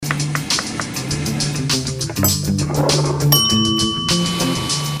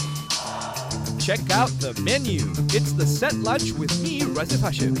check out the menu. It's the Set Lunch with me, Razif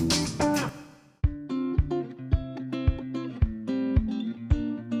Hashim.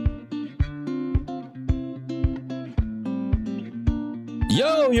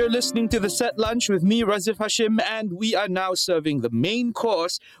 Yo, you're listening to the Set Lunch with me, Razif Hashim, and we are now serving the main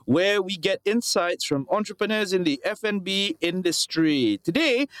course where we get insights from entrepreneurs in the F&B industry.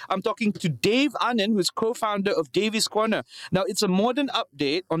 Today, I'm talking to Dave Anand, who's co-founder of Devi's Corner. Now, it's a modern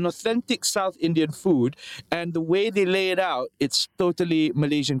update on authentic South Indian food, and the way they lay it out, it's totally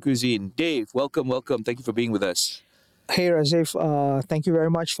Malaysian cuisine. Dave, welcome. Thank you for being with us. Hey Razif, thank you very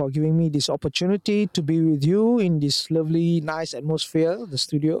much for giving me this opportunity to be with you in this lovely, nice atmosphere, the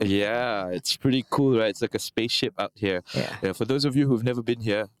studio. Yeah, it's pretty cool, right? It's like a spaceship out here. Yeah. For those of you who've never been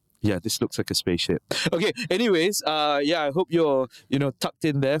here, yeah, this looks like a spaceship. Okay, anyways, I hope you're, tucked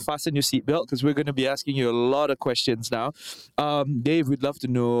in there, fasten your seatbelt, because we're going to be asking you a lot of questions now. Dave, we'd love to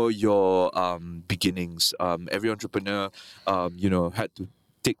know your beginnings. Every entrepreneur, had to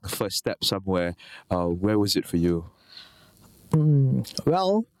take the first step somewhere. Where was it for you?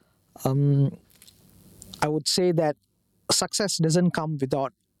 Well, I would say that success doesn't come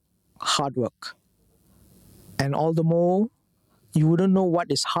without hard work. And all the more, you wouldn't know what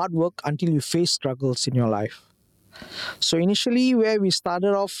is hard work until you face struggles in your life. So initially, where we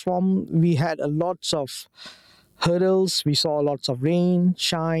started off from, we had lots of hurdles. We saw lots of rain,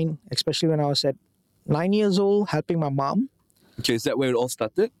 shine, especially when I was at 9 years old, helping my mom. Okay, is that where it all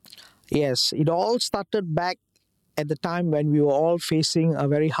started? Yes, it all started back at the time when we were all facing a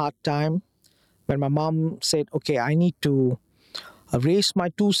very hard time, when my mom said, okay, I need to raise my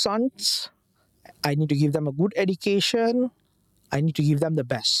two sons. I need to give them a good education. I need to give them the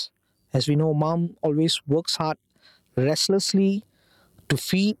best. As we know, mom always works hard, restlessly, to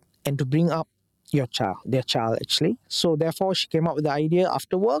feed and to bring up their child actually. So therefore, she came up with the idea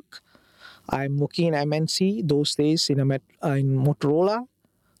after work. I'm working in MNC those days in Motorola.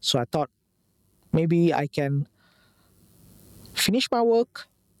 So I thought maybe I can finish my work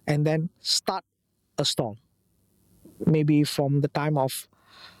and then start a stall. Maybe from the time of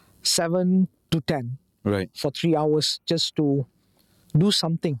 7 to 10. Right. For 3 hours just to do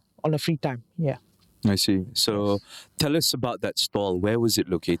something on a free time. Yeah. I see. So tell us about that stall. Where was it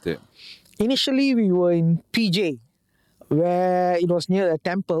located? Initially, we were in PJ, where it was near a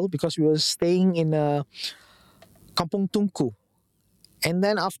temple because we were staying in Kampung Tunku. And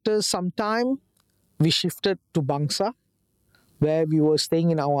then after some time, we shifted to Bangsa, where we were staying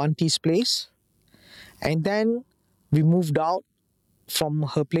in our auntie's place. And then we moved out from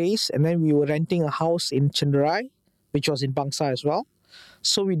her place, and then we were renting a house in Chenderai, which was in Bangsa as well.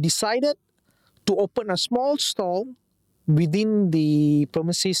 So we decided to open a small stall within the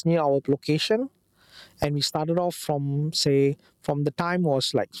premises near our location. And we started off from the time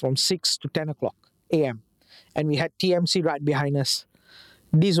was like from 6 to 10 o'clock a.m. And we had TMC right behind us.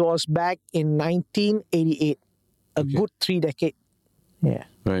 This was back in 1988, good 3 decades. Yeah.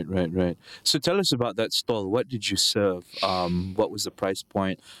 Right. So tell us about that stall. What did you serve? What was the price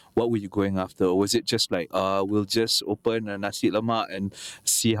point? What were you going after? Or was it just like, we'll just open a nasi lemak and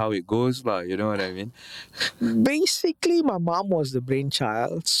see how it goes? You know what I mean? Basically, my mom was the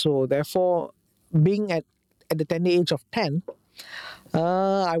brainchild. So therefore, being at the tender age of 10,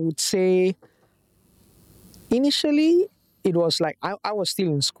 I would say initially it was like I was still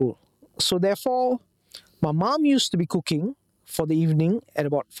in school. So therefore, my mom used to be cooking for the evening at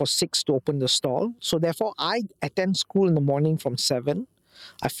about for 6 to open the stall. So therefore, I attend school in the morning from 7.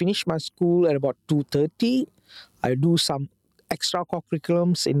 I finish my school at about 2:30. I do some extra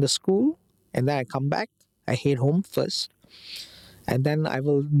curriculums in the school, and then I come back. I head home first. And then I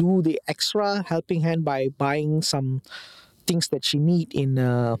will do the extra helping hand by buying some things that she need in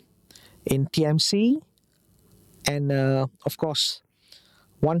TMC. And of course,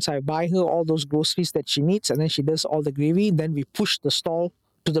 once I buy her all those groceries that she needs, and then she does all the gravy, then we push the stall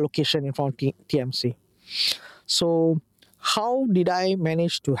to the location in front of TMC. So how did I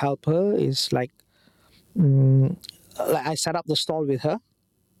manage to help her is like I set up the stall with her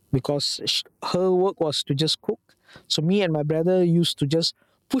because her work was to just cook. So me and my brother used to just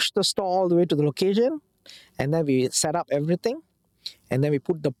push the stall all the way to the location, and then we set up everything. And then we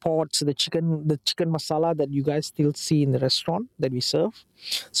put the pots, the chicken masala that you guys still see in the restaurant that we serve.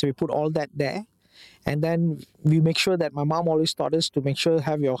 So we put all that there. And then we make sure that my mom always taught us to make sure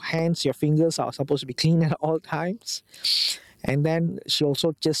have your hands, your fingers are supposed to be clean at all times. And then she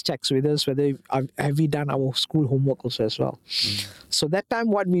also just checks with us whether have we done our school homework also as well. So that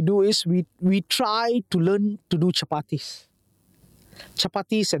time what we do is we try to learn to do chapatis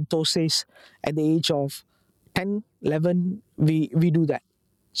and thosais at the age of 10, 11, we do that.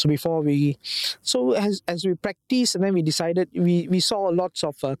 So as we practiced, and then we decided, we saw lots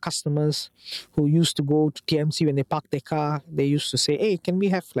of customers who used to go to TMC when they park their car. They used to say, "Hey, can we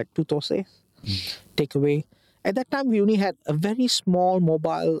have like 2 thosai takeaway?" At that time, we only had a very small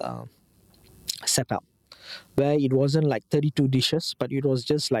mobile setup where it wasn't like 32 dishes, but it was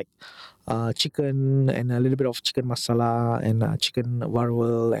just like chicken and a little bit of chicken masala and chicken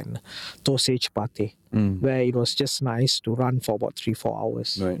varwal and thosai chapati, where it was just nice to run for about 3-4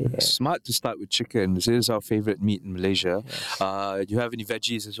 hours. Right. Yeah. Smart to start with chicken. This is our favorite meat in Malaysia. Yes. Do you have any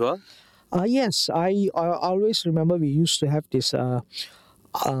veggies as well? Yes, I always remember we used to have this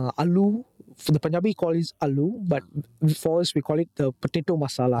aloo. For the Punjabi call it aloo, but for us we call it the potato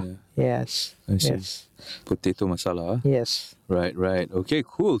masala. Yeah. Yes. I see. Yes. Potato masala. Yes. Right. Okay.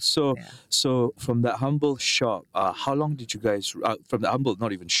 Cool. So, Yeah. so from that humble shop, how long did you guys? From the humble,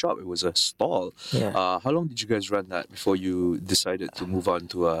 not even shop, it was a stall. Yeah. How long did you guys run that before you decided to move on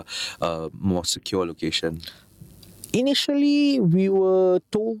to a more secure location? Initially, we were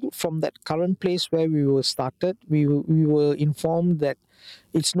told from that current place where we were started, we were informed that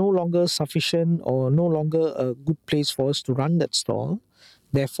it's no longer sufficient or no longer a good place for us to run that stall.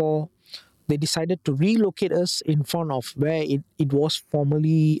 Therefore, they decided to relocate us in front of where it was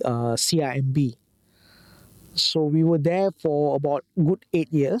formerly CIMB. So we were there for about good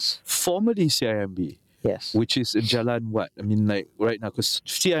 8 years. Formerly CIMB. Yes. Which is in Jalan what? I mean, like right now, because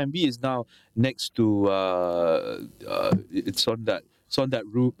CIMB is now next to it's on that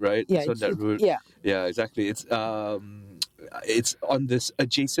route, right? Yeah, it's on that route. Yeah, exactly. It's on this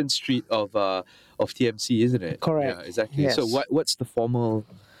adjacent street of TMC, isn't it? Correct. Yeah, exactly. Yes. So what's the formal?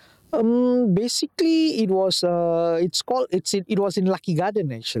 Basically, it was it was in Lucky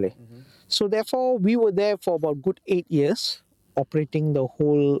Garden actually. So therefore, we were there for about good 8 years, operating the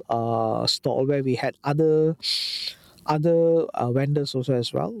whole stall, where we had other vendors also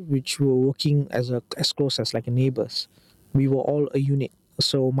as well, which were working as close as like neighbors. We were all a unit.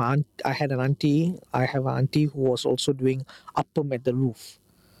 So I have an auntie who was also doing appam at the roof,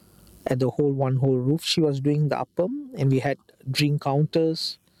 at the whole roof. She was doing the appam, and we had drink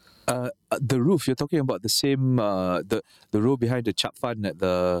counters. The roof. You're talking about the same the row behind the chap fund at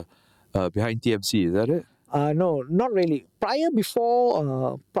the behind TMC. Is that it? No, not really. Prior before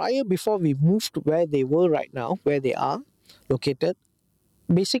we moved to where they were right now, where they are located,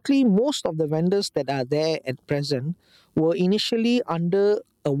 basically most of the vendors that are there at present were initially under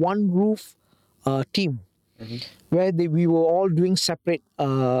a one roof team, where we were all doing separate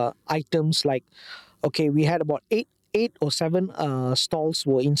items. Like, okay, we had about eight or seven stalls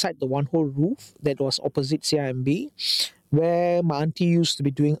were inside the one whole roof that was opposite CIMB, where my auntie used to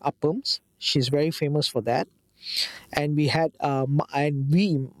be doing appams. She's very famous for that. And we had,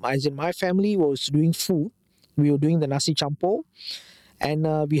 as in my family, was doing food. We were doing the nasi campur, and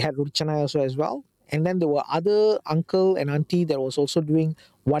we had roti canai also as well. And then there were other uncle and auntie that was also doing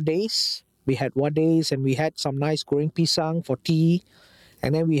wadays. We had wadays, and we had some nice goreng pisang for tea.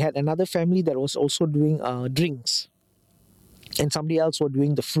 And then we had another family that was also doing drinks, and somebody else were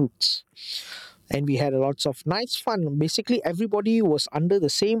doing the fruits. And we had lots of nice fun. Basically, everybody was under the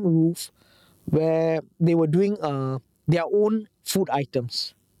same roof, where they were doing their own food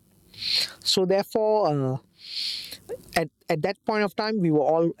items. So therefore, at that point of time, we were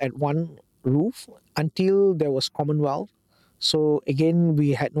all at one roof until there was Commonwealth. So again,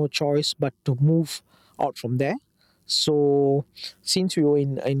 we had no choice but to move out from there. So since we were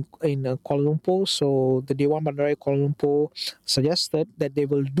in Kuala Lumpur, so the Dewan Bandaraya Kuala Lumpur suggested that they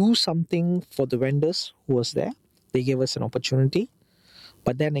will do something for the vendors who was there. They gave us an opportunity.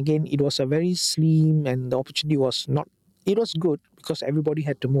 But then again, it was a very slim, and the opportunity was not, it was good because everybody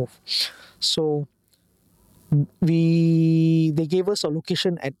had to move. So they gave us a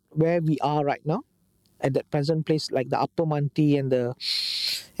location at where we are right now, at that present place, like the Upper Manti and the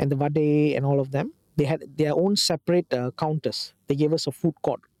Vade and all of them. They had their own separate counters. They gave us a food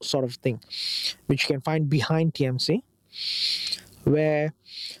court sort of thing, which you can find behind TMC, where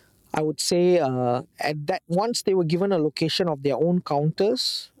I would say at that, once they were given a location of their own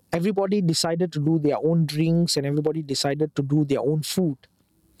counters, everybody decided to do their own drinks, and everybody decided to do their own food.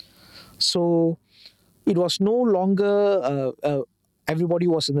 So it was no longer everybody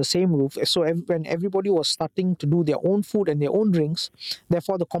was in the same roof. So when everybody was starting to do their own food and their own drinks,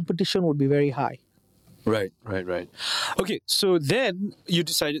 therefore the competition would be very high. Right. Okay, so then you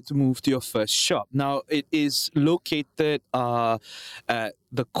decided to move to your first shop. Now, it is located at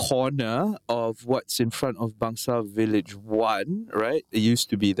the corner of what's in front of Bangsa Village 1, right? It used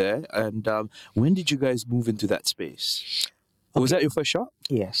to be there. And when did you guys move into that space? Okay. Was that your first shop?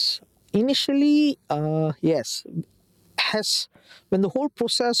 Yes. Initially, yes. As when the whole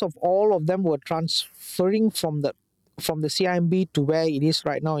process of all of them were transferring from the CIMB to where it is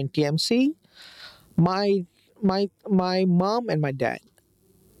right now in TMC, my mom and my dad,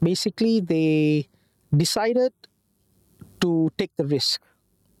 basically they decided to take the risk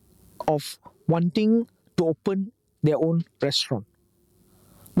of wanting to open their own restaurant.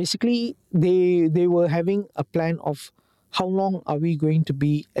 Basically, they were having a plan of how long are we going to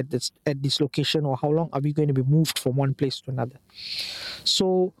be at this location, or how long are we going to be moved from one place to another.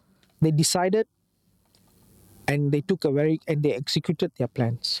 So they decided, and they executed their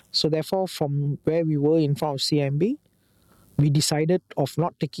plans. So therefore, from where we were in front of CMB, we decided of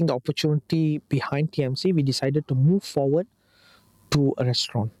not taking the opportunity behind TMC. We decided to move forward to a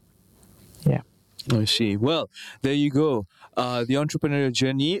restaurant. Yeah. I see. Well, there you go. The entrepreneurial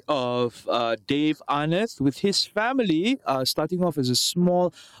journey of Dave Arneth with his family, starting off as a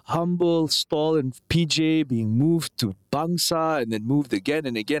small, humble stall in PJ, being moved to Bangsa and then moved again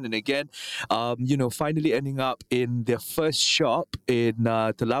and again and again. Finally ending up in their first shop in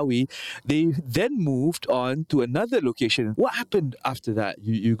Telawi. They then moved on to another location. What happened after that?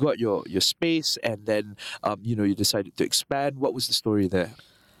 You got your space, and then you decided to expand. What was the story there?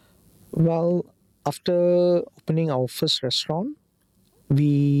 Well, after opening our first restaurant,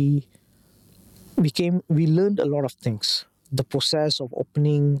 we learned a lot of things. The process of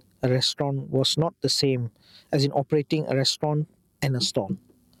opening a restaurant was not the same as in operating a restaurant and a stall,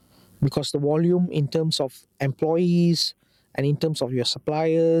 because the volume in terms of employees and in terms of your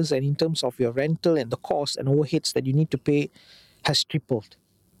suppliers and in terms of your rental and the cost and overheads that you need to pay has tripled.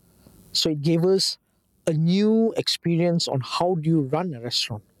 So it gave us a new experience on how do you run a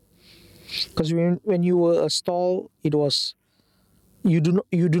restaurant. Because when you were a stall, it was you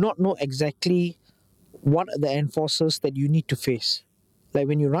do not know exactly what are the enforcers that you need to face. Like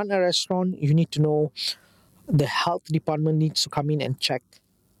when you run a restaurant, you need to know the health department needs to come in and check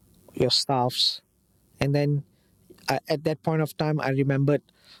your staffs. And then at that point of time, I remembered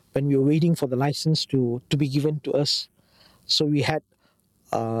when we were waiting for the license to be given to us. So we had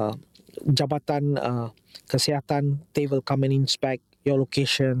Jabatan Kesihatan, they will come and inspect your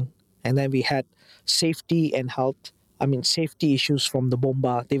location. And then we had safety and health, safety issues from the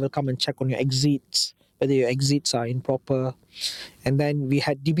bomba. They will come and check on your exits, whether your exits are improper. And then we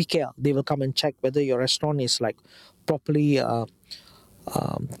had DBKL. They will come and check whether your restaurant is like properly,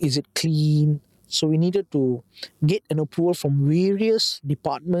 is it clean? So we needed to get an approval from various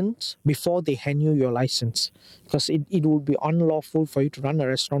departments before they hand you your license, because it would be unlawful for you to run a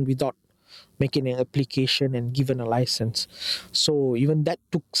restaurant without making an application and given a license. So even that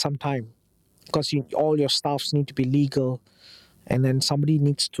took some time, because all your staffs need to be legal, and then somebody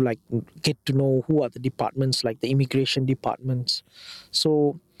needs to like get to know who are the departments, like the immigration departments.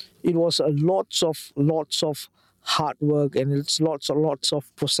 So it was lots of hard work, and it's lots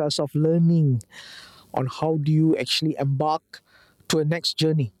of process of learning on how do you actually embark to a next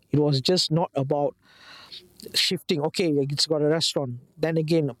journey. It was just not about shifting, okay, it's got a restaurant. Then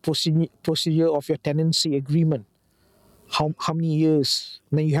again, procedure of your tenancy agreement. How many years?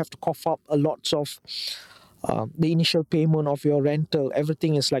 Then you have to cough up a lots of the initial payment of your rental.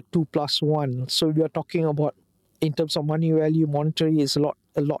 Everything is like 2 plus 1. So we are talking about, in terms of money value, monetary is a lot,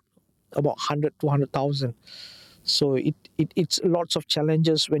 about 100 to 200,000. So it's lots of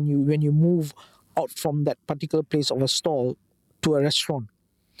challenges when you move out from that particular place of a stall to a restaurant.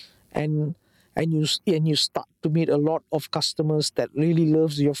 And you start to meet a lot of customers that really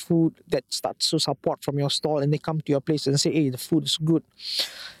loves your food, that starts to support from your stall, and they come to your place and say, hey, the food is good.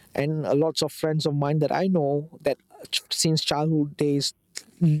 And lots of friends of mine that I know that since childhood days,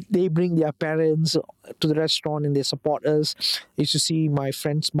 they bring their parents to the restaurant and they support us. I used to see my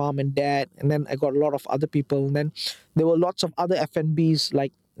friend's mom and dad, and then I got a lot of other people, and then there were lots of other F&Bs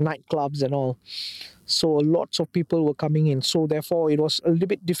like nightclubs and all. So lots of people were coming in. So therefore, it was a little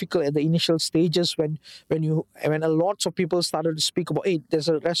bit difficult at the initial stages when a lots of people started to speak about, hey, there's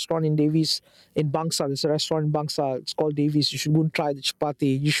a restaurant in Devi's in Bangsa. There's a restaurant in Bangsa. It's called Devi's. You should go and try the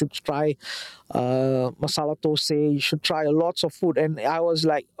chapati. You should try masala tosai. You should try lots of food. And I was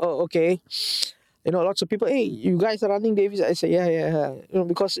like, oh, okay. Lots of people, hey, you guys are running Devi's. I said, yeah.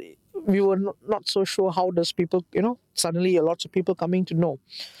 Because we were not so sure how does people, suddenly lots of people coming to know.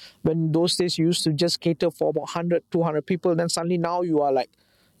 When those days you used to just cater for about 100, 200 people, then suddenly now you are like,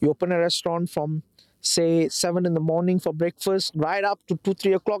 you open a restaurant from, say, 7 in the morning for breakfast, right up to 2,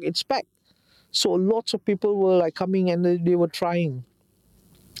 3 o'clock, it's packed. So lots of people were like coming and they were trying.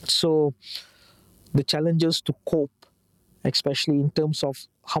 So the challenges to cope, especially in terms of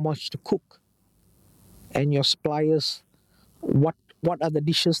how much to cook, and your suppliers, what are the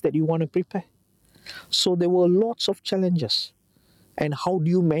dishes that you want to prepare. So there were lots of challenges. and how do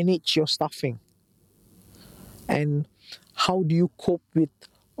you manage your staffing, and how do you cope with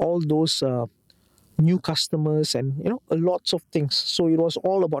all those new customers, and lots of things. So it was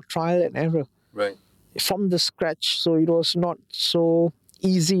all about trial and error Right. from the scratch. So it was not so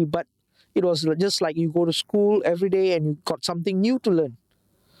easy, but it was just like you go to school every day and you got something new to learn.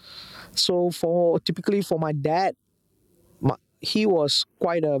 So typically for my dad, he was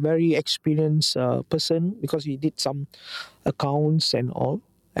quite a very experienced person because he did some accounts and all,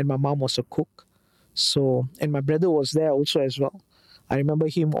 and my mom was a cook. So, and my brother was there also as well. I remember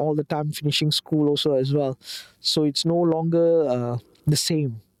him all the time finishing school also as well. So it's no longer the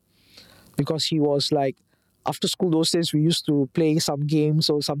same, because he was like, after school those days we used to play some games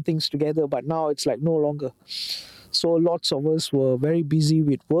or some things together, but now it's like no longer. So lots of us were very busy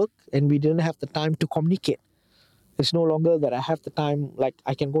with work and we didn't have the time to communicate. It's no longer that I have the time, like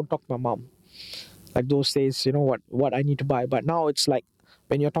I can go talk to my mom. Like those days, what I need to buy. But now it's like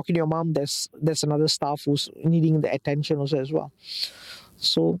when you're talking to your mom, there's another staff who's needing the attention also as well.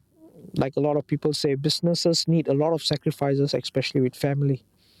 So like a lot of people say, businesses need a lot of sacrifices, especially with family.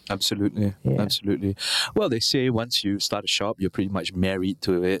 Absolutely, Yeah. absolutely. Well, they say once you start a shop, you're pretty much married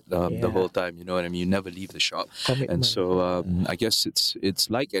to it the whole time. You know what I mean? You never leave the shop. Commitment. And so I guess it's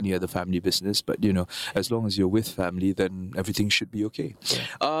like any other family business, but as long as you're with family, then everything should be okay.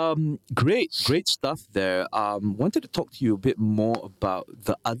 Yeah. Great stuff there. Wanted to talk to you a bit more about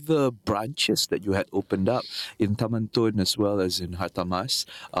the other branches that you had opened up in Taman Tun as well as in Hartamas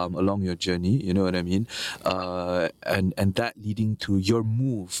along your journey. You know what I mean? And that leading to your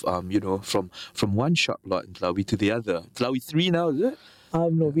move. From one shop lot in Telawi to the other. Telawi 3 now, is it?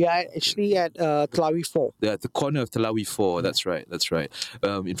 No, we are actually at Telawi 4. Yeah, at the corner of Telawi 4. Yeah. That's right.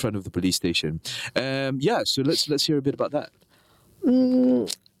 In front of the police station. So let's hear a bit about that.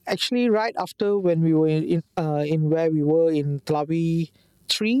 Actually, right after when we were in where we were in Telawi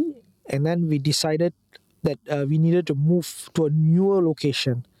 3, and then we decided that we needed to move to a newer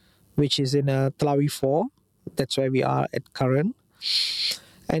location, which is in Telawi 4. That's where we are at current.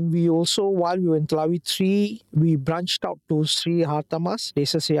 And we also, while we were in Telawi 3, we branched out to Sri Hartamas,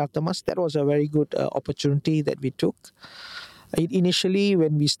 Desa Sri Hartamas. That was a very good opportunity that we took. Initially,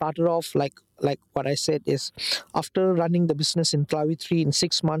 when we started off, like what I said is, after running the business in Telawi 3 in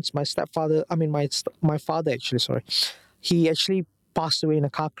 6 months, my father actually, sorry, he actually passed away in a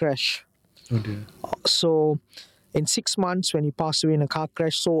car crash. Oh dear. So in 6 months when he passed away in a car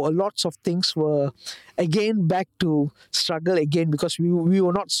crash, so lots of things were again back to struggle again, because we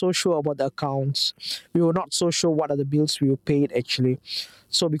were not so sure about the accounts. We were not so sure what are the bills we were paid actually.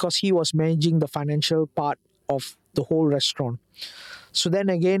 So because he was managing the financial part of the whole restaurant. So then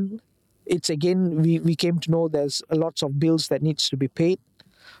again, we came to know there's lots of bills that needs to be paid.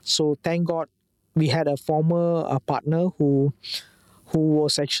 So thank God we had a former partner who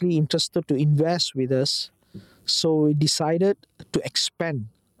was actually interested to invest with us. So we decided to expand.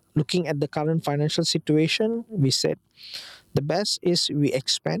 Looking at the current financial situation, we said the best is we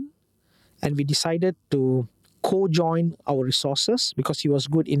expand, and we decided to co-join our resources because he was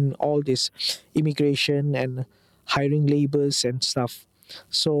good in all this immigration and hiring laborers and stuff.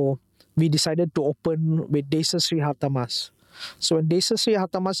 So we decided to open with Desa Sri Hartamas. So in Desa Sri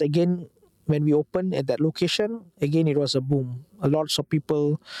Hartamas, again, when we opened at that location, again, it was a boom. Lots of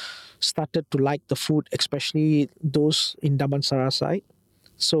people started to like the food, especially those in Damansara side.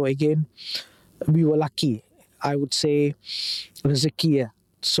 So again, we were lucky. I would say rezeki.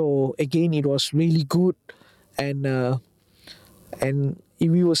 So again, it was really good, and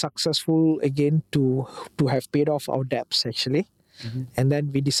we were successful again to have paid off our debts actually. Mm-hmm. And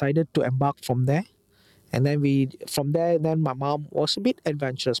then we decided to embark from there. And then then my mom was a bit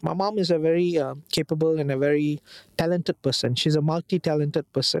adventurous. My mom is a very capable and a very talented person. She's a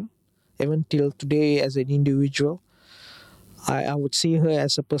multi-talented person, even till today as an individual. I would see her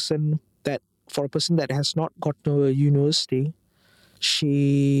as a person that, for a person that has not got to a university,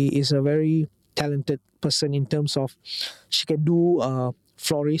 she is a very talented person in terms of she can do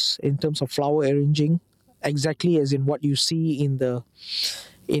florist, in terms of flower arranging, exactly as in what you see in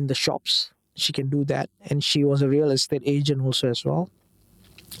the shops. She can do that, and she was a real estate agent also as well,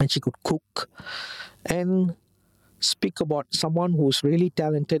 and she could cook. And speak about someone who's really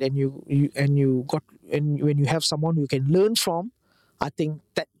talented, and when you have someone you can learn from, I think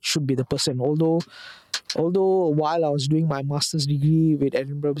that should be the person. Although while I was doing my master's degree with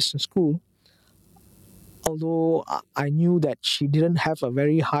Edinburgh Business School, although I knew that she didn't have a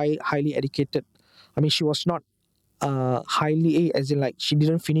very highly educated, she was not highly, as in like she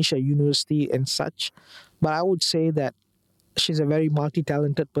didn't finish a university and such, but I would say that she's a very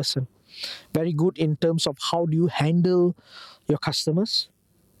multi-talented person, very good in terms of how do you handle your customers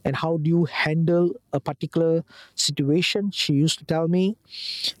and how do you handle a particular situation. She used to tell me,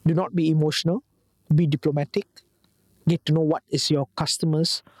 do not be emotional, be diplomatic, get to know what is your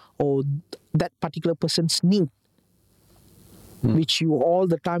customers or that particular person's need. Which you all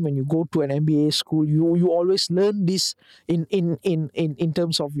the time when you go to an MBA school, you always learn this in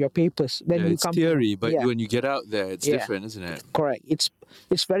terms of your papers. Then you it's come theory, but yeah. when you get out there, it's different, isn't it? Correct. It's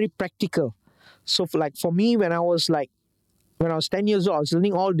very practical. So for me, when I was 10 years old, I was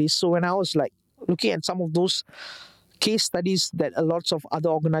learning all this. So when I was like looking at some of those case studies that a lots of other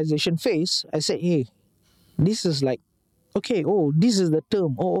organizations face, I said, hey, this is like, okay, oh, this is the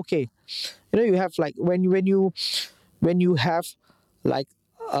term. Oh, okay. You have like when you have like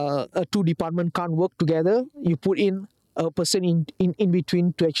a two department can't work together, you put in a person in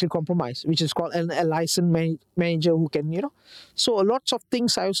between to actually compromise, which is called a licensed manager who can, So lots of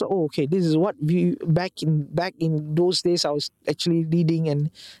things I also, okay, this is what we back in those days I was actually reading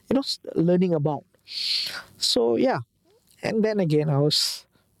and, learning about. So yeah. And then again, I was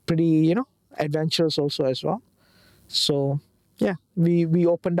pretty, adventurous also as well. So yeah, we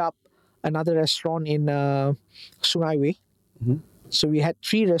opened up another restaurant in Sungai Way. So we had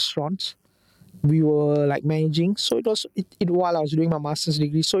 3 restaurants we were like managing. So it was while I was doing my master's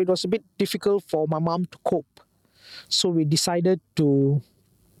degree. So it was a bit difficult for my mom to cope. So we decided to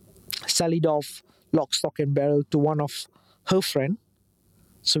sell it off lock, stock and barrel to one of her friend.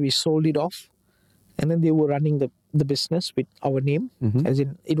 So we sold it off. And then they were running the business with our name. As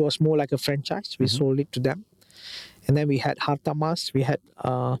in, it was more like a franchise. We sold it to them. And then we had Hartamas, we had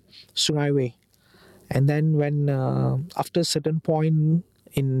Sungai Way. And then when, after a certain point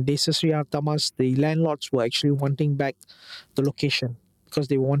in Desasri Hartamas, the landlords were actually wanting back the location because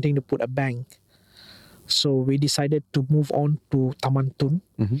they were wanting to put a bank. So we decided to move on to Taman Tun.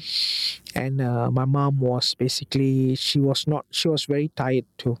 And my mom was basically, she was very tired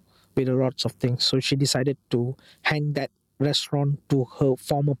too with lots of things. So she decided to hand that restaurant to her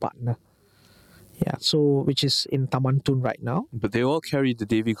former partner. Yeah, so which is in Taman Tun right now. But they all carry the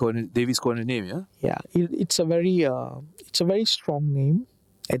Davies Corner name, yeah? Yeah, it's a very strong name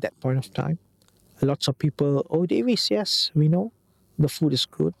at that point of time. Lots of people, oh, Davies, yes, we know. The food is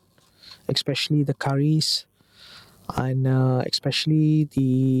good, especially the curries and especially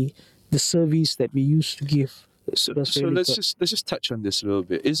the service that we used to give. So let's just touch on this a little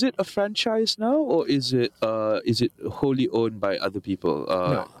bit. Is it a franchise now, or is it wholly owned by other people?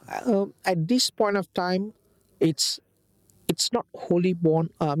 No, at this point of time, it's not wholly born.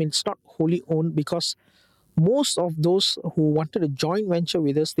 It's not wholly owned because most of those who wanted a joint venture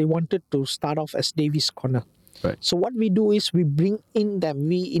with us, they wanted to start off as Davies Corner. Right. So what we do is we bring in them,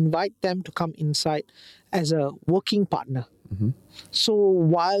 we invite them to come inside as a working partner. So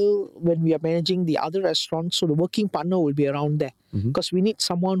when we are managing the other restaurants, so the working partner will be around there because we need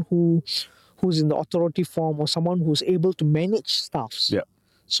someone who's in the authority form or someone who's able to manage staffs. Yeah.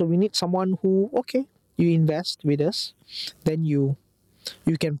 So we need someone who, okay, you invest with us, then you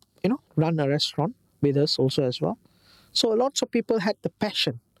can run a restaurant with us also as well. So lots of people had the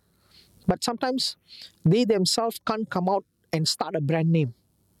passion, but sometimes they themselves can't come out and start a brand name.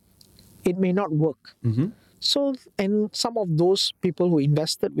 It may not work. So, and some of those people who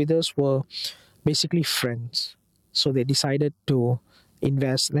invested with us were basically friends. So they decided to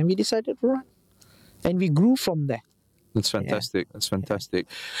invest, and then we decided to run. And we grew from there. That's fantastic. Yeah. That's fantastic.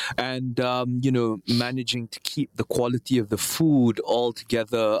 And, managing to keep the quality of the food all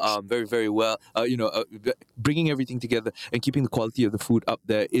together very, very well, bringing everything together and keeping the quality of the food up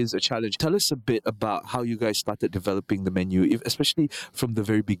there is a challenge. Tell us a bit about how you guys started developing the menu, especially from the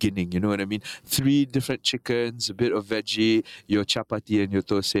very beginning, you know what I mean? 3 different chickens, a bit of veggie, your chapati and your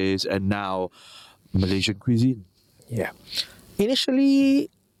thosais, and now Malaysian cuisine. Yeah. Initially,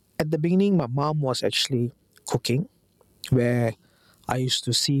 at the beginning, my mom was actually cooking, where I used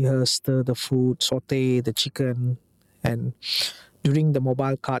to see her stir the food, saute the chicken, and during the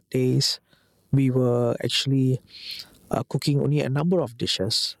mobile cart days, we were actually cooking only a number of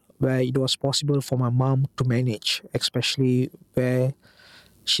dishes where it was possible for my mom to manage, especially where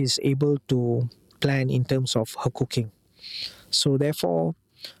she's able to plan in terms of her cooking. So therefore,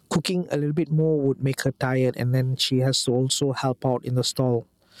 cooking a little bit more would make her tired, and then she has to also help out in the stall.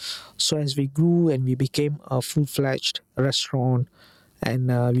 So as we grew and we became a full-fledged restaurant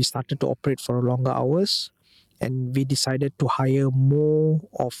and we started to operate for longer hours, and we decided to hire more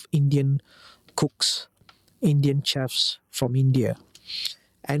of Indian cooks, Indian chefs from India.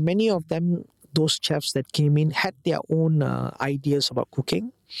 And many of them, those chefs that came in, had their own ideas about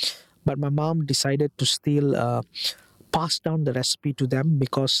cooking. But my mom decided to still pass down the recipe to them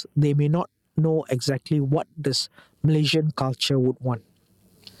because they may not know exactly what does Malaysian culture would want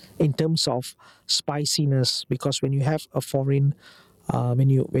in terms of spiciness, because when you have a foreign when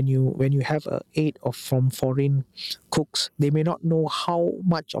you have a aid of from foreign cooks, they may not know how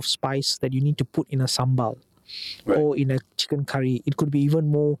much of spice that you need to put in a sambal or in a chicken curry. It could be even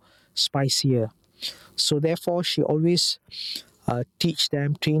more spicier. So therefore, she always teach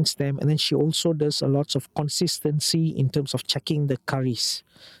them, trains them, and then she also does a lot of consistency in terms of checking the curries,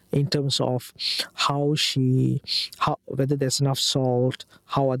 in terms of how whether there's enough salt,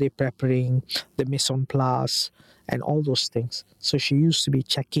 how are they preparing the mise en place, and all those things. So she used to be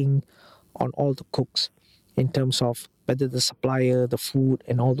checking on all the cooks in terms of whether the supplier, the food,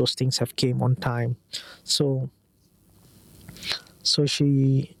 and all those things have came on time. So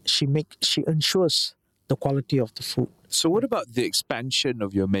she ensures the quality of the food. So what about the expansion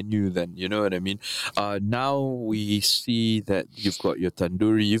of your menu then? You know what I mean? Now we see that you've got your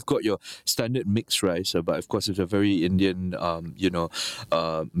tandoori, you've got your standard mixed rice, but of course it's a very Indian,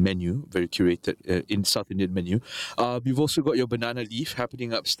 menu, very curated in South Indian menu. You've also got your banana leaf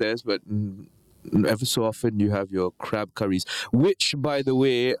happening upstairs, but ever so often you have your crab curries, which, by the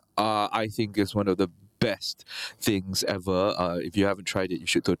way, I think is one of the best things ever. If you haven't tried it, you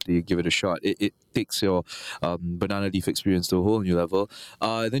should totally give it a shot. It takes your banana leaf experience to a whole new level.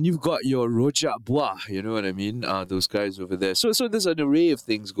 Then you've got your rojak buah, you know what I mean? Those guys over there. So there's an array of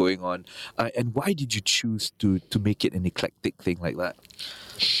things going on. And why did you choose to make it an eclectic thing like that?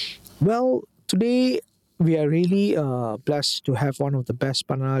 Well, today we are really blessed to have one of the best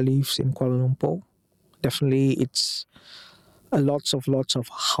banana leaves in Kuala Lumpur. Definitely, it's lots of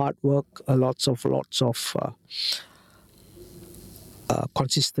hard work, lots of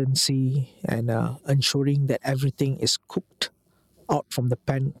consistency, and ensuring that everything is cooked out from the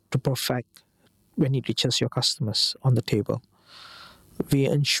pan to perfect when it reaches your customers on the table. We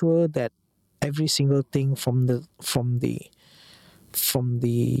ensure that every single thing from the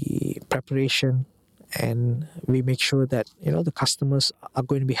preparation, and we make sure that the customers are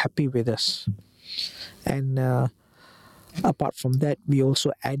going to be happy with us. And apart from that, we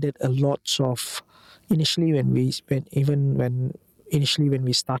also added a lot of initially when we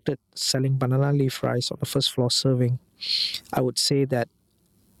started selling banana leaf rice on the first floor serving, I would say that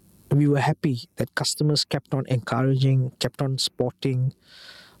we were happy that customers kept on encouraging, kept on supporting.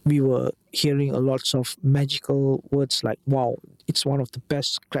 We were hearing a lots of magical words like, wow, it's one of the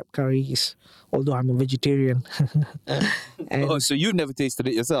best crab curries, although I'm a vegetarian. And so you never tasted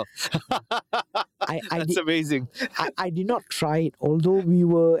it yourself? That's amazing. I did not try it, although we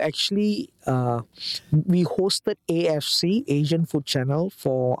were actually, we hosted AFC, Asian Food Channel,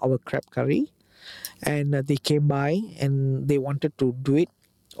 for our crab curry. And they came by and they wanted to do it.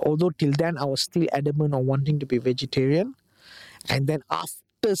 Although till then I was still adamant on wanting to be vegetarian. And then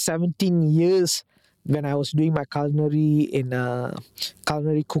after 17 years, when I was doing my culinary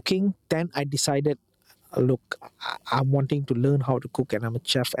cooking, then I decided, look, I'm wanting to learn how to cook, and I'm a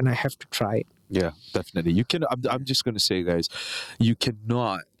chef, and I have to try it. Yeah, definitely. You can. I'm just going to say, guys, you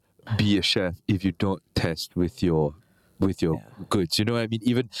cannot be a chef if you don't test with your goods. You know what I mean?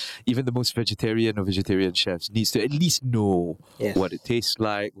 Even the most vegetarian or vegetarian chefs needs to at least know what it tastes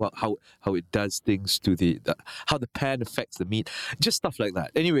like, how it does things to how the pan affects the meat, just stuff like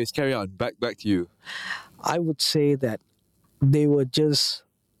that. Anyways, carry on. Back to you. I would say that they were just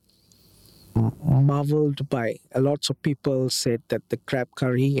marveled by. A lot of people said that the crab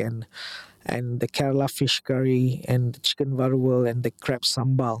curry and the Kerala fish curry and the chicken varavel and the crab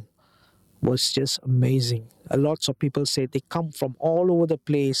sambal was just amazing. A lot of people say they come from all over the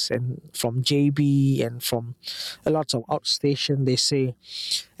place, and from JB and from a lot of outstation, they say,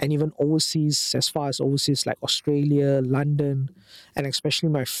 and even overseas, as far as overseas like Australia, London, and especially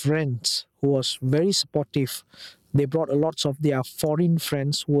my friends who was very supportive. They brought a lot of their foreign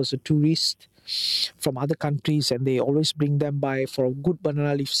friends who was a tourist from other countries, and they always bring them by for a good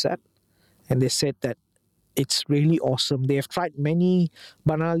banana leaf set. And they said that it's really awesome. They have tried many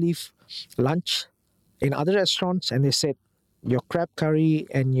banana leaf lunch in other restaurants, and they said your crab curry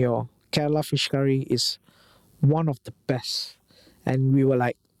and your Kerala fish curry is one of the best. And we were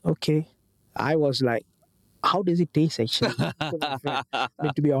like, okay. I was like, how does it taste actually?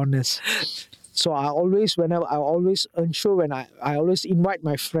 To be honest. So I always ensure when I always invite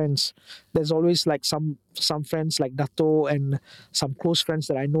my friends. There's always like some friends like Dato and some close friends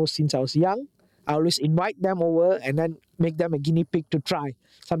that I know since I was young. I always invite them over and then make them a guinea pig to try.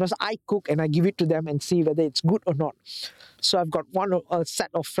 Sometimes I cook and I give it to them and see whether it's good or not. So I've got a set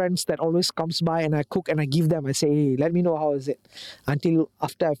of friends that always comes by, and I cook and I give them. I say, hey, let me know how is it. Until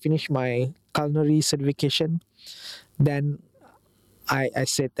after I finish my culinary certification, then I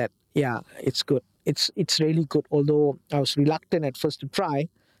said that, yeah, it's good. It's really good. Although I was reluctant at first to try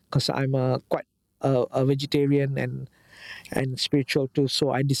because I'm quite a vegetarian and spiritual too.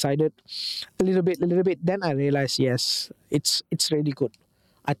 So I decided a little bit. Then I realized yes, it's really good.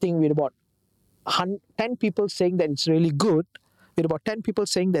 I think with about 10 people saying that it's really good, with about 10 people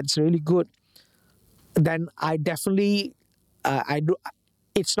saying that it's really good, then I definitely I do.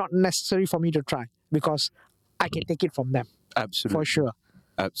 It's not necessary for me to try because I can take it from them Absolutely. for sure. Yeah.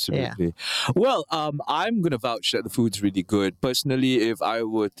 Absolutely. Well, I'm gonna vouch that the food's really good. Personally, if I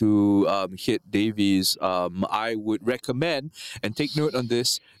were to hit Davies, I would recommend and take note on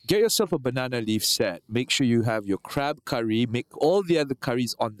this. Get yourself a banana leaf set. Make sure you have your crab curry. Make all the other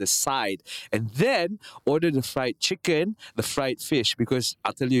curries on the side, and then order the fried chicken, the fried fish. Because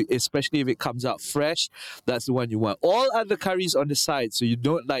I'll tell you, especially if it comes out fresh, that's the one you want. All other curries on the side, so you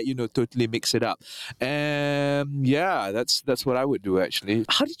don't totally mix it up. And yeah, that's what I would do actually.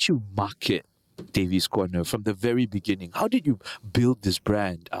 How did you market Davies Corner from the very beginning? How did you build this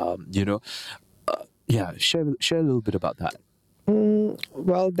brand? Yeah, share a little bit about that.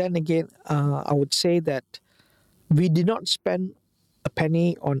 Well, then again, I would say that we did not spend a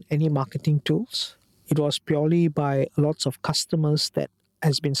penny on any marketing tools. It was purely by lots of customers that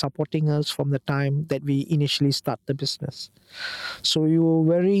has been supporting us from the time that we initially start the business. So we were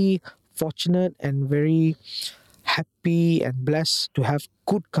very fortunate and very happy and blessed to have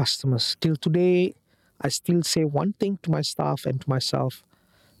good customers. Till today, I still say one thing to my staff and to myself: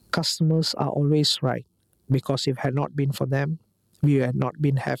 customers are always right, because if it had not been for them, we had not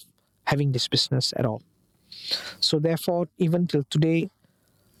been having this business at all. So therefore, even till today,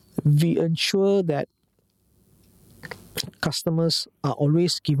 we ensure that customers are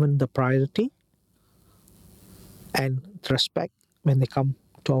always given the priority and respect when they come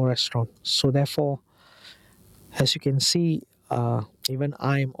to our restaurant. So therefore, as you can see, even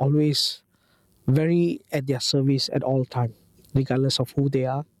I am always very at their service at all time, regardless of who they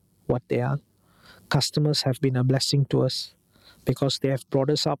are, what they are. Customers have been a blessing to us because they have brought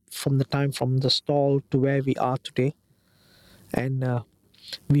us up from the stall to where we are today. And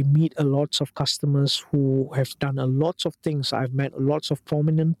we meet a lots of customers who have done a lots of things. I've met lots of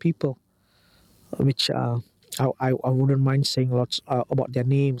prominent people, which I wouldn't mind saying lots about their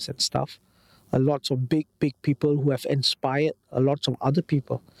names and stuff. Lots of big people who have inspired a lots of other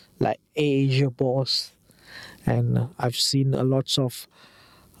people, like Asia Boss, and I've seen a lots of.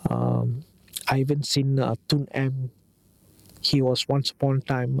 I even seen Tun M. He was once upon a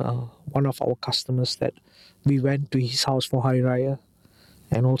time one of our customers that we went to his house for Hari Raya,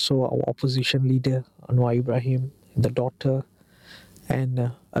 and also our opposition leader Anwar Ibrahim, the daughter,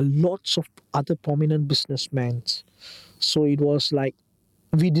 and lots of other prominent businessmen. So it was like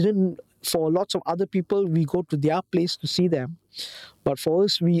we didn't. For lots of other people, we go to their place to see them, but for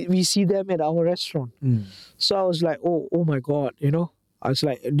us, we see them at our restaurant. So I was like, oh my God, I was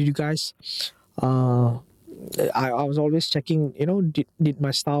like, did you guys? I was always checking, did my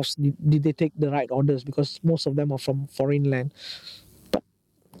staffs did they take the right orders, because most of them are from foreign land. But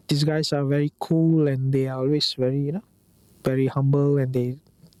these guys are very cool and they are always very very humble, and they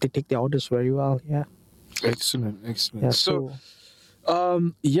take their orders very well. Yeah. Excellent. Yeah. So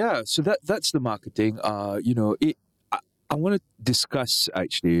so that's the marketing. I want to discuss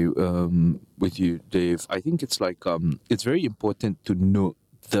actually with you, Dave. I think it's like it's very important to note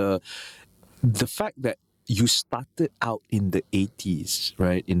the fact that you started out in the 80s,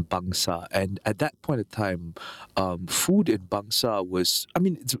 right, in Bangsa. And at that point of time, food in Bangsa was,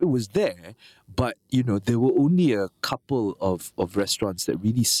 it was there, but, there were only a couple of restaurants that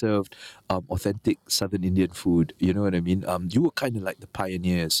really served authentic Southern Indian food. You know what I mean? You were kind of like the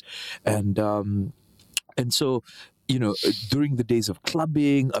pioneers. And so, during the days of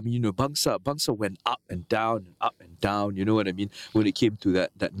clubbing, Bangsa went up and down, you know what I mean, when it came to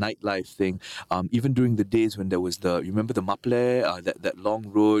that nightlife thing. Even during the days when there was you remember the Maple, that long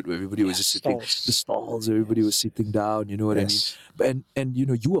road where everybody was just sitting, the stalls, everybody was sitting down, you know what I mean? And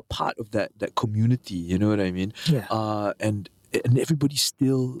you were part of that community, you know what I mean? Yeah. And everybody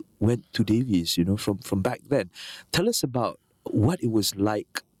still went to Davies, from back then. Tell us about what it was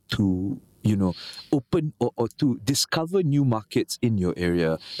like to open or to discover new markets in your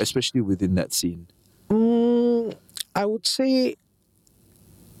area, especially within that scene. I would say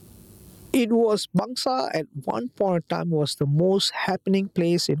it was Bangsa at one point in time was the most happening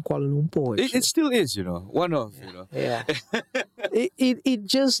place in Kuala Lumpur. It still is, one of, Yeah. it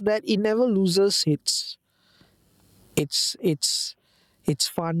just that it never loses its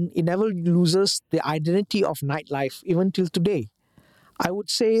fun. It never loses the identity of nightlife, even till today. I would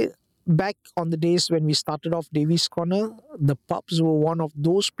say back on the days when we started off Davies Corner, the pubs were one of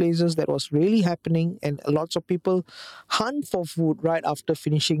those places that was really happening, and lots of people hunt for food right after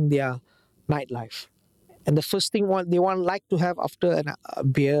finishing their nightlife. And the first thing they want like to have after a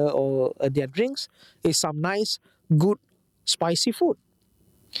beer or their drinks is some nice, good, spicy food.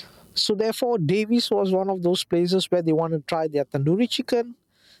 So therefore, Davies was one of those places where they want to try their tandoori chicken,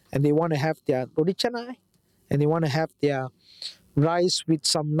 and they want to have their roti canai, and they want to have their rice with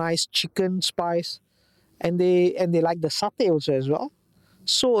some nice chicken spice, and they like the satay also as well.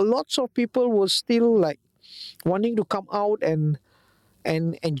 So lots of people were still like wanting to come out and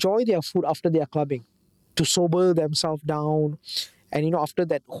enjoy their food after their clubbing, to sober themselves down. And after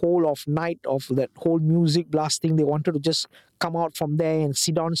that whole of night of that whole music blasting, they wanted to just come out from there and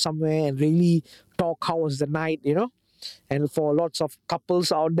sit down somewhere and really talk how was the night. And for lots of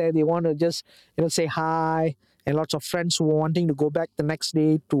couples out there, they want to just say hi. And lots of friends who were wanting to go back the next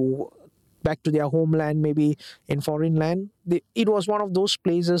day to back to their homeland, maybe in foreign land, it was one of those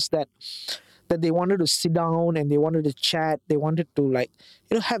places that they wanted to sit down and they wanted to chat. They wanted to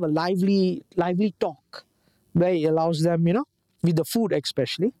have a lively talk, where it allows them with the food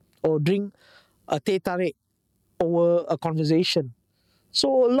especially, or drink a teh tarik over a conversation.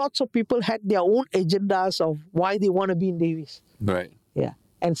 So lots of people had their own agendas of why they want to be in Davies. Right. Yeah.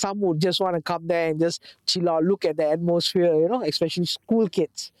 And some would just want to come there and just chill out, look at the atmosphere, especially school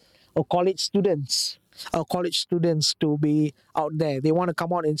kids or college students to be out there. They want to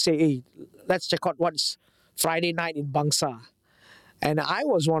come out and say, hey, let's check out what's Friday night in Bangsa. And I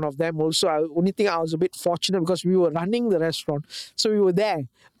was one of them also. Only thing I was a bit fortunate because we were running the restaurant. So we were there,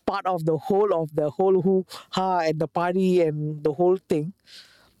 part of the whole hoo-ha and the party and the whole thing.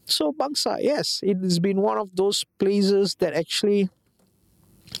 So Bangsa, yes, it has been one of those places that actually,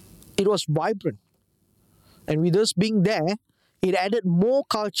 it was vibrant. And with us being there, it added more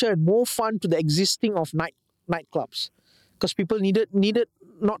culture and more fun to the existing of nightclubs. Because people needed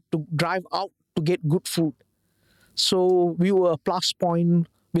not to drive out to get good food. So we were a plus point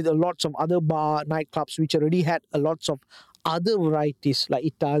with a lots of other nightclubs which already had a lots of other varieties like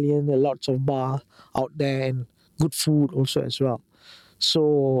Italian, a lots of bar out there, and good food also as well.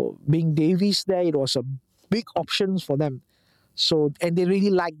 So being Davies there, it was a big option for them. So, and they really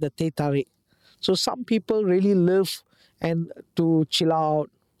liked the teh tarik. So some people really love and to chill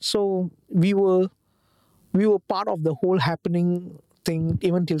out. So we were part of the whole happening thing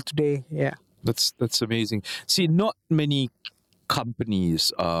even till today. Yeah. That's amazing. See, not many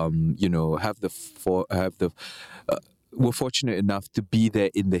companies, have the were fortunate enough to be there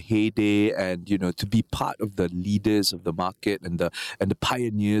in the heyday, and to be part of the leaders of the market and the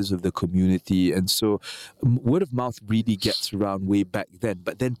pioneers of the community. And so word of mouth really gets around way back then.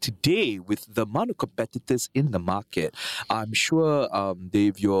 But then today, with the amount of competitors in the market, I'm sure,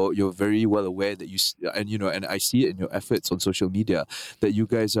 Dave, you're very well aware that and I see it in your efforts on social media, that you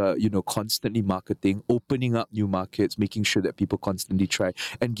guys are constantly marketing, opening up new markets, making sure that people constantly try,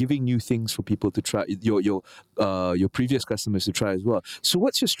 and giving new things for people to try. Your previous customers to try as well. So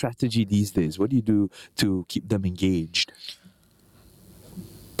what's your strategy these days? What do you do to keep them engaged?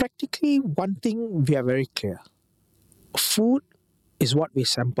 Practically, one thing we are very clear. Food is what we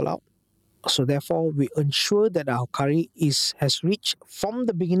sample out. So therefore, we ensure that our curry has reached from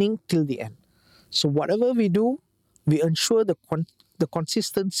the beginning till the end. So whatever we do, we ensure the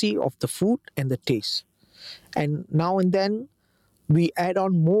consistency of the food and the taste. And now and then, we add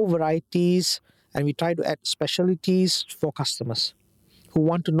on more varieties, and we try to add specialties for customers who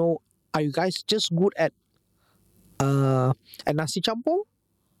want to know, are you guys just good at nasi campur?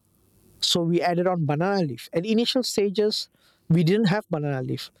 So we added on banana leaf. At initial stages, we didn't have banana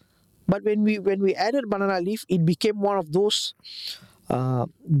leaf. But when we added banana leaf, it became one of those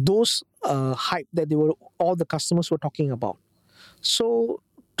hype that all the customers were talking about. So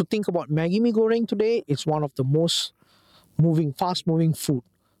to think about Maggi mee goreng today, it's one of the most fast moving food.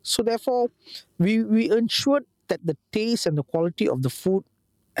 So therefore, we ensured that the taste and the quality of the food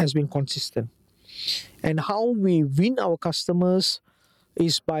has been consistent. And how we win our customers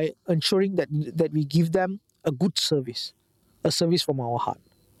is by ensuring that we give them a good service, a service from our heart.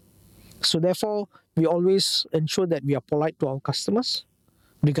 So therefore, we always ensure that we are polite to our customers,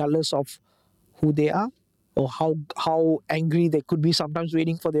 regardless of who they are or how angry they could be sometimes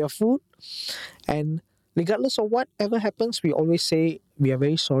waiting for their food. And regardless of whatever happens, we always say we are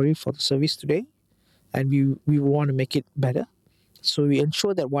very sorry for the service today, and we want to make it better. So we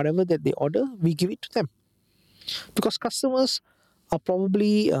ensure that whatever that they order, we give it to them. Because customers are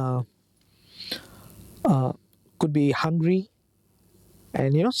probably could be hungry,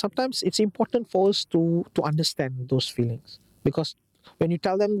 and sometimes it's important for us to understand those feelings, because when you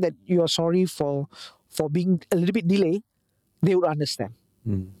tell them that you are sorry for being a little bit delayed, they would understand.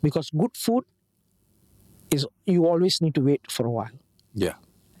 Because good food is, you always need to wait for a while. Yeah.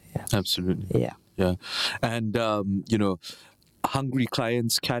 Yeah. Absolutely. Yeah. Yeah. And, hungry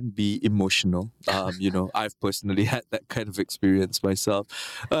clients can be emotional. I've personally had that kind of experience myself.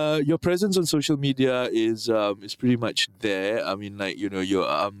 Your presence on social media is pretty much there. I mean, like, you're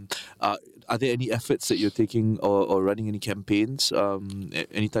are there any efforts that you're taking or running any campaigns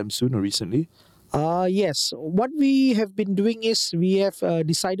anytime soon or recently? Yes. What we have been doing is we have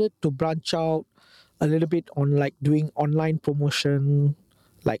decided to branch out a little bit on like doing online promotion,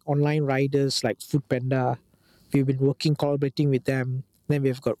 like online riders like Food Panda. We've been collaborating with them. Then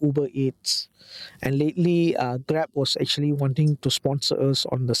we've got Uber Eats. And lately, Grab was actually wanting to sponsor us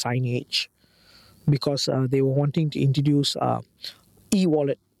on the signage because they were wanting to introduce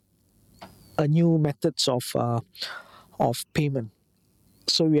e-wallet, a new methods of payment.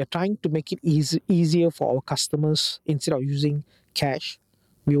 So we are trying to make it easier for our customers instead of using cash.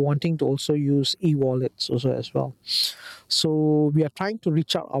 We're wanting to also use e-wallets also as well. So we are trying to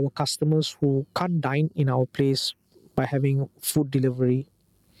reach out our customers who can't dine in our place by having food delivery.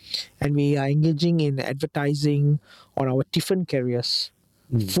 And we are engaging in advertising on our tiffin carriers,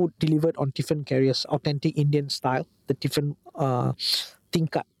 food delivered on tiffin carriers, authentic Indian style, the tiffin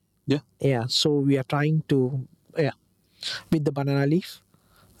tingkat. Yeah. Yeah, so we are trying to, with the banana leaf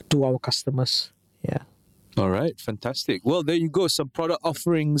to our customers. Yeah. All right, fantastic. Well, there you go. Some product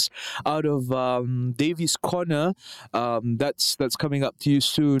offerings out of Davy's Corner. That's coming up to you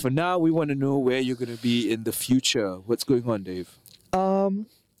soon. For now, we want to know where you're going to be in the future. What's going on, Dave?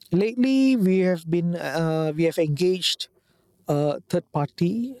 Lately, we have engaged a third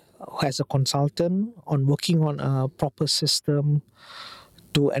party as a consultant on working on a proper system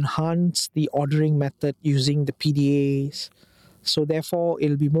to enhance the ordering method using the PDAs. So therefore,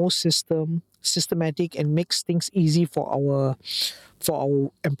 it'll be more systematic and makes things easy for our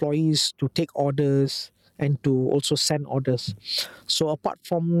employees to take orders and to also send orders. So apart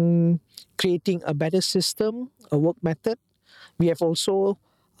from creating a better system, a work method, we have also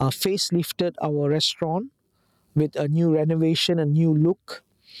facelifted our restaurant with a new renovation, a new look,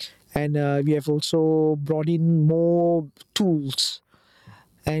 and we have also brought in more tools.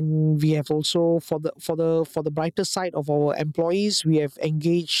 And we have also for the brighter side of our employees, we have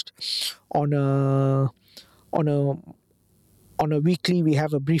engaged on a on a on a weekly. We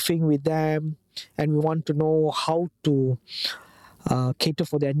have a briefing with them, and we want to know how to cater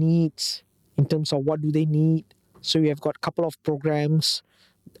for their needs in terms of what do they need. So we have got a couple of programs,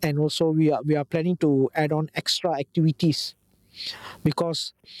 and also we are planning to add on extra activities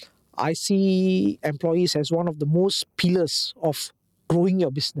because I see employees as one of the most pillars of growing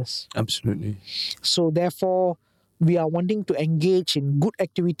your business. Absolutely. So therefore, we are wanting to engage in good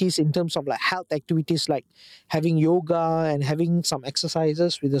activities in terms of like health activities, like having yoga and having some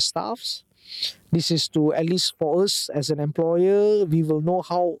exercises with the staffs. This is to, at least for us as an employer, we will know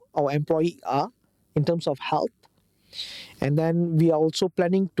how our employee are in terms of health. And then we are also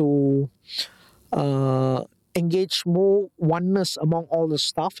planning to engage more oneness among all the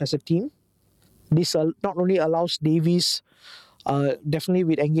staff as a team. This not only allows Davies, definitely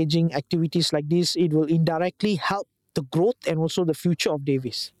with engaging activities like this, it will indirectly help the growth and also the future of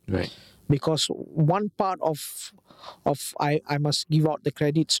Davies. Right. Because one part of I must give out the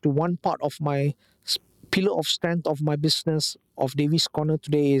credits to one part of my pillar of strength of my business of Davies Corner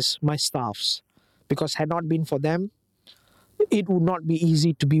today is my staffs. Because had not been for them, it would not be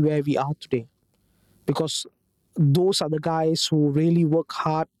easy to be where we are today. Because those are the guys who really work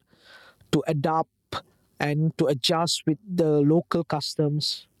hard to adapt and to adjust with the local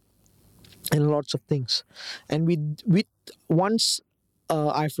customs and lots of things. And with once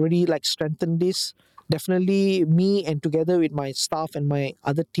I've really like strengthened this, definitely me and together with my staff and my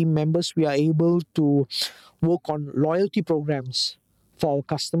other team members, we are able to work on loyalty programs for our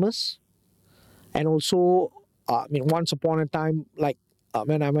customers. And also, once upon a time, like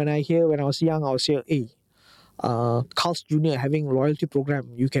when I was young, I was here, hey, Carl's Jr. having loyalty program,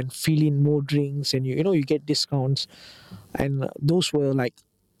 you can fill in more drinks and you get discounts, and those were like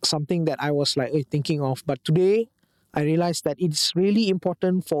something that I was like thinking of. But today, I realized that it's really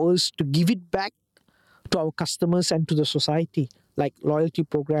important for us to give it back to our customers and to the society, like loyalty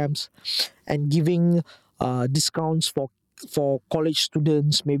programs and giving discounts for college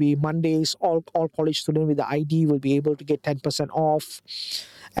students. Maybe Mondays, all college students with the ID will be able to get 10% off.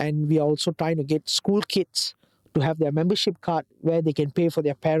 And we are also trying to get school kids to have their membership card where they can pay for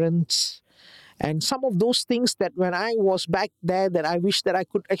their parents. And some of those things that when I was back there that I wish that I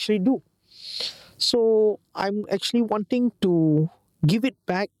could actually do. So I'm actually wanting to give it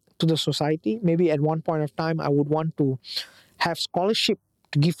back to the society. Maybe at one point of time, I would want to have scholarship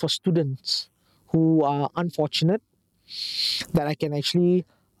to give for students who are unfortunate, that I can actually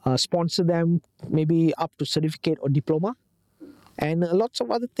sponsor them maybe up to certificate or diploma, and lots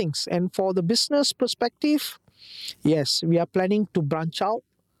of other things. And for the business perspective, yes, we are planning to branch out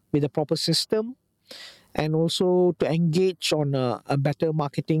with a proper system, and also to engage on a better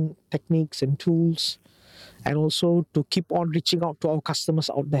marketing techniques and tools, and also to keep on reaching out to our customers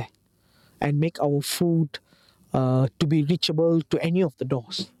out there and make our food to be reachable to any of the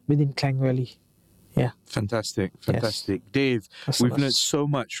doors within Klang Valley. Yeah. Fantastic. Yes. Dave, we've Customers. learned so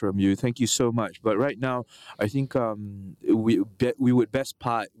much from you. Thank you so much. But right now, I think we would best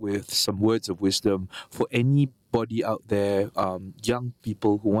part with some words of wisdom for anybody out there, young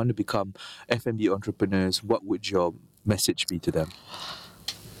people who want to become F&B entrepreneurs. What would your message be to them?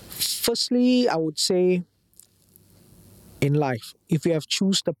 Firstly, I would say in life, if you have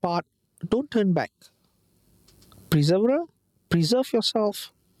choose the path, don't turn back. Preserve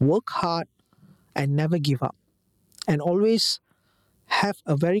yourself, work hard, and never give up. And always have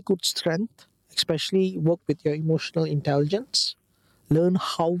a very good strength, especially work with your emotional intelligence. Learn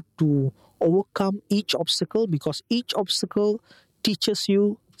how to overcome each obstacle, because each obstacle teaches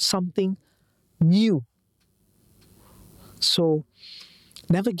you something new. So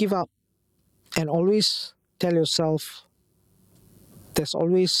never give up, and always tell yourself there's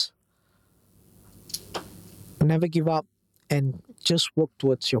always never give up, and just work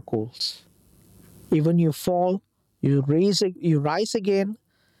towards your goals. Even you fall, you rise again,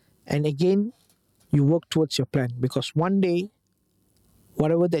 and again you work towards your plan, because one day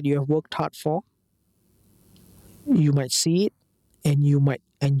whatever that you have worked hard for, you might see it, and you might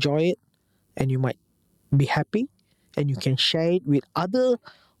enjoy it, and you might be happy, and you can share it with other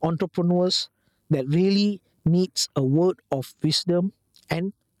entrepreneurs that really needs a word of wisdom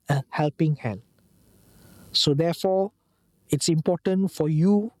and a helping hand. So therefore, it's important for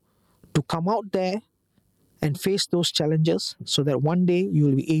you to come out there and face those challenges, so that one day you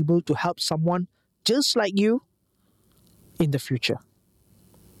will be able to help someone just like you in the future.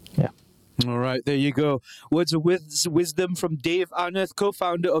 Yeah. All right, there you go. Words of wisdom from Dave Arnath,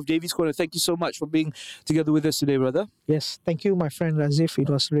 co-founder of Davi's Corner. Thank you so much for being together with us today, brother. Yes, thank you, my friend Razif. It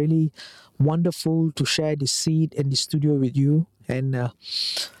was really wonderful to share this seat and the studio with you. And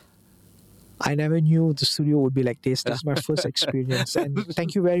I never knew the studio would be like this. That's my first experience. And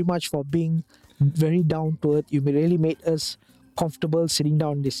thank you very much for being very down to earth. You really made us comfortable sitting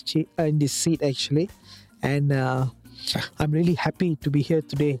down in this seat, actually. And I'm really happy to be here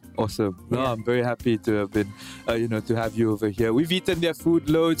today. Awesome. No, Yeah. I'm very happy to have been, to have you over here. We've eaten their food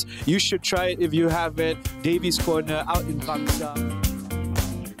loads. You should try it if you haven't. Davi's Corner out in Bangsa.